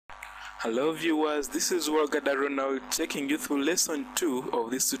Hello viewers, this is Walgada Ronald taking you through lesson 2 of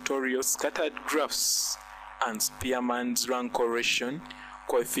this tutorial, scattered graphs and Spearman's rank correlation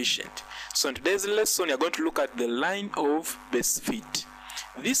coefficient. So in today's lesson we are going to look at the line of base fit.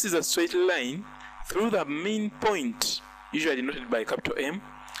 This is a straight line through the mean point, usually denoted by capital M,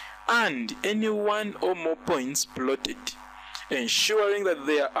 and any one or more points plotted, ensuring that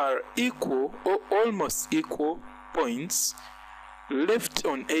there are equal or almost equal points left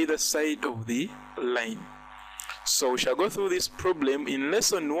on either side of the line. So we shall go through this problem. In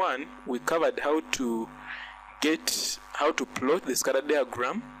lesson 1 we covered how to plot the scatter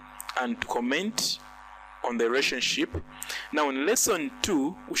diagram and comment on the relationship. Now in lesson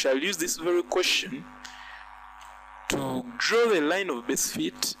 2 we shall use this very question to draw the line of base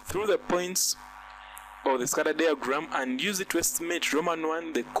fit through the points of the scatter diagram and use it to estimate Roman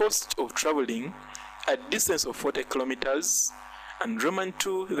 1 the cost of traveling a distance of 40 kilometers, and Roman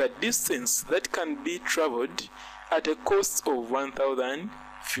 2 the distance that can be traveled at a cost of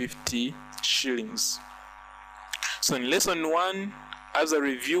 1,050 shillings. So in lesson 1, as a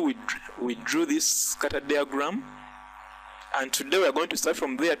review, we drew this scatter diagram, and today we are going to start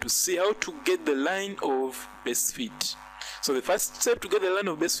from there to see how to get the line of base fit. So the first step to get the line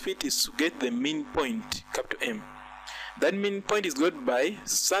of base fit is to get the mean point, capital M. That mean point is got by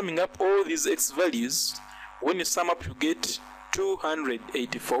summing up all these x values. When you sum up you get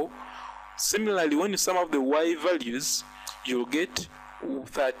 284. Similarly, when you sum up the y values, you'll get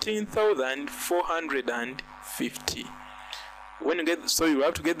 13,450. When you get, so you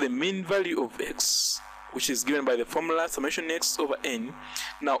have to get the mean value of x, which is given by the formula summation x over n.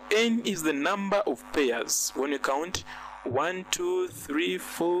 Now n is the number of pairs. When you count 1, 2, 3,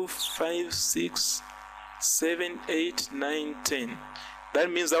 4, 5, 6, 7, 8, 9, 10,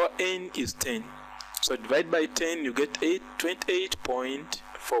 that means our n is 10. So divide by 10, you get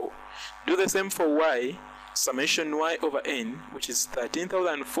 28.4. Do the same for y, summation y over n, which is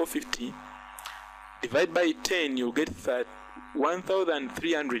 13,450. Divide by 10, you'll get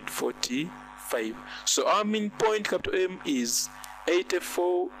 1,345. So our mean point, capital M, is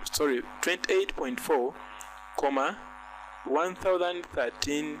 28.4,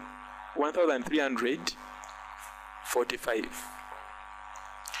 1,345.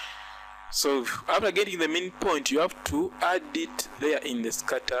 So after getting the mean point, you have to add it there in the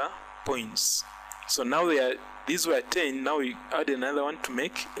scatter points. So now these were 10, now we add another one to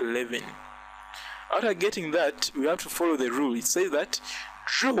make 11. After getting that, we have to follow the rule. It says that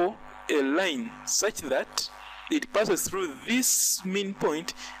draw a line such that it passes through this mean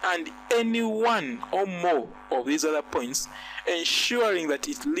point and any one or more of these other points, ensuring that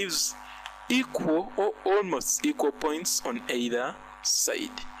it leaves equal or almost equal points on either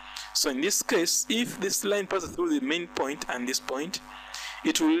side. So in this case, if this line passes through the main point and this point,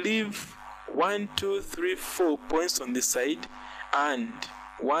 it will leave 1, 2, 3, 4 points on this side, and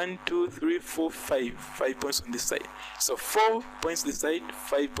 1, 2, 3, 4, 5 points on this side. So 4 points this side,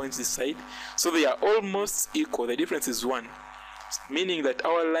 5 points this side. So they are almost equal. The difference is 1, meaning that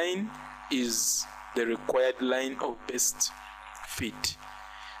our line is the required line of base fit.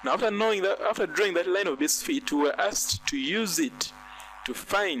 Now after drawing that line of base fit, we were asked to use it to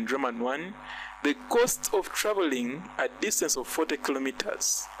find Roman 1 the cost of traveling a distance of 40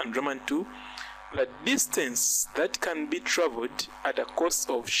 kilometers, and Roman 2 the distance that can be traveled at a cost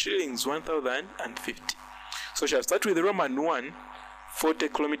of shillings 1,050. So shall start with Roman 1, 40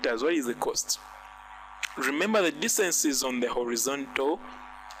 kilometers. What is the cost? Remember the distance is on the horizontal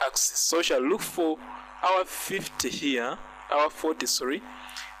axis, so shall look for our 50 here, our 40, sorry.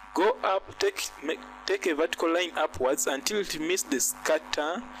 Go up, take a vertical line upwards until it meets the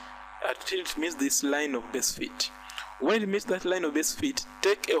scatter, until it meets this line of base fit. When it meets that line of base fit,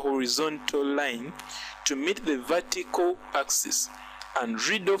 take a horizontal line to meet the vertical axis and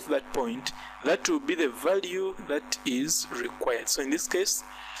read off that point. That will be the value that is required. So in this case,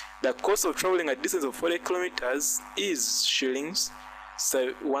 the cost of traveling a distance of 40 kilometers is shillings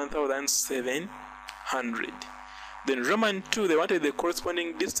 1,700. Then Roman 2, they wanted the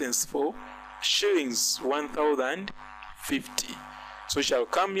corresponding distance for shillings 1,050. So we shall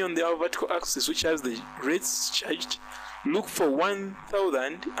come here on the vertical axis, which has the rates charged. Look for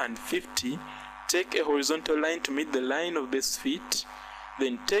 1,050. Take a horizontal line to meet the line of base fit.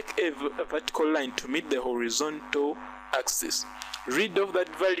 Then take a vertical line to meet the horizontal axis. Read off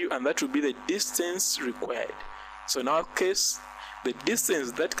that value, and that will be the distance required. So in our case, the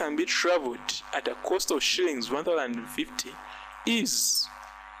distance that can be traveled at a cost of shillings 1,050 is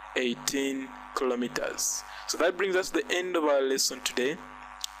 18 kilometers. So that brings us to the end of our lesson today.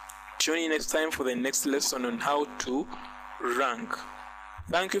 Tune in next time for the next lesson on how to rank.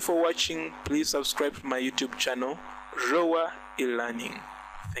 Thank you for watching. Please subscribe to my YouTube channel, Rowa e-Learning.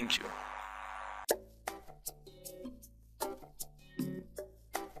 Thank you.